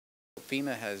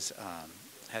FEMA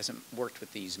hasn't worked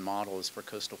with these models for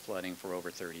coastal flooding for over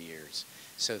 30 years.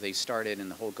 So they started in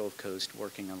the whole Gulf Coast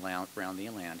working around the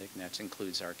Atlantic, and that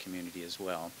includes our community as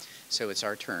well. So it's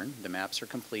our turn. The maps are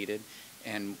completed,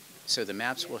 and so the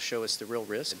maps will show us the real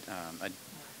risk, a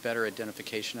better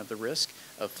identification of the risk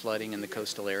of flooding in the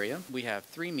coastal area. We have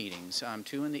 3 meetings,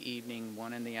 2 in the evening,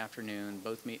 1 in the afternoon.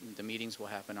 The meetings will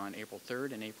happen on April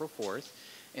 3rd and April 4th.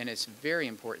 And it's very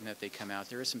important that they come out.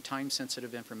 There is some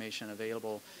time-sensitive information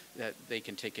available that they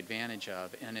can take advantage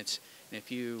of, and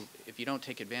if you don't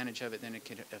take advantage of it, then it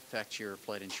can affect your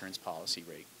flood insurance policy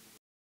rate.